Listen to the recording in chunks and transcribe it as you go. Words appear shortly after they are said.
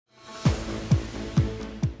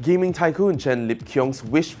Gaming tycoon Chen Lip Keong's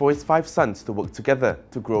wish for his 5 sons to work together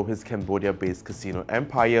to grow his Cambodia-based casino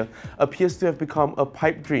empire appears to have become a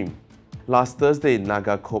pipe dream. Last Thursday,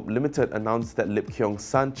 NagaCorp Limited announced that Lip Keong's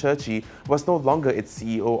son Cherchi was no longer its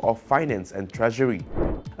CEO of Finance and Treasury.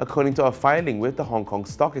 According to a filing with the Hong Kong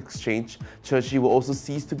Stock Exchange, Cherchi will also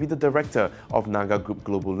cease to be the director of Naga Group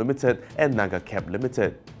Global Limited and NagaCorp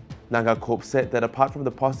Limited. NagaCorp said that apart from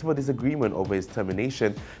the possible disagreement over his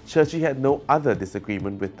termination, Cherchi had no other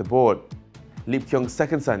disagreement with the board. Lip Keong's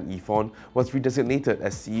second son, Yifon, was redesignated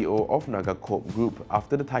as CEO of NagaCorp Group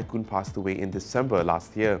after the tycoon passed away in December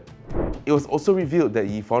last year. It was also revealed that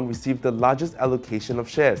Yifon received the largest allocation of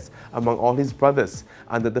shares among all his brothers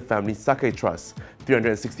under the family Sakai Trust,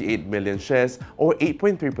 368 million shares or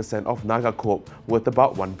 8.3% of NagaCorp, worth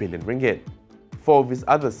about 1 billion ringgit. 4 of his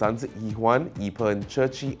other sons, Yihuan, Yipen,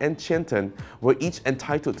 Cherchi and Qianten, were each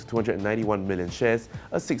entitled to 291 million shares,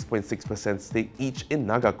 a 6.6% stake each in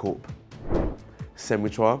NagaCorp. Sam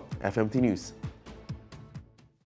Chua, FMT News.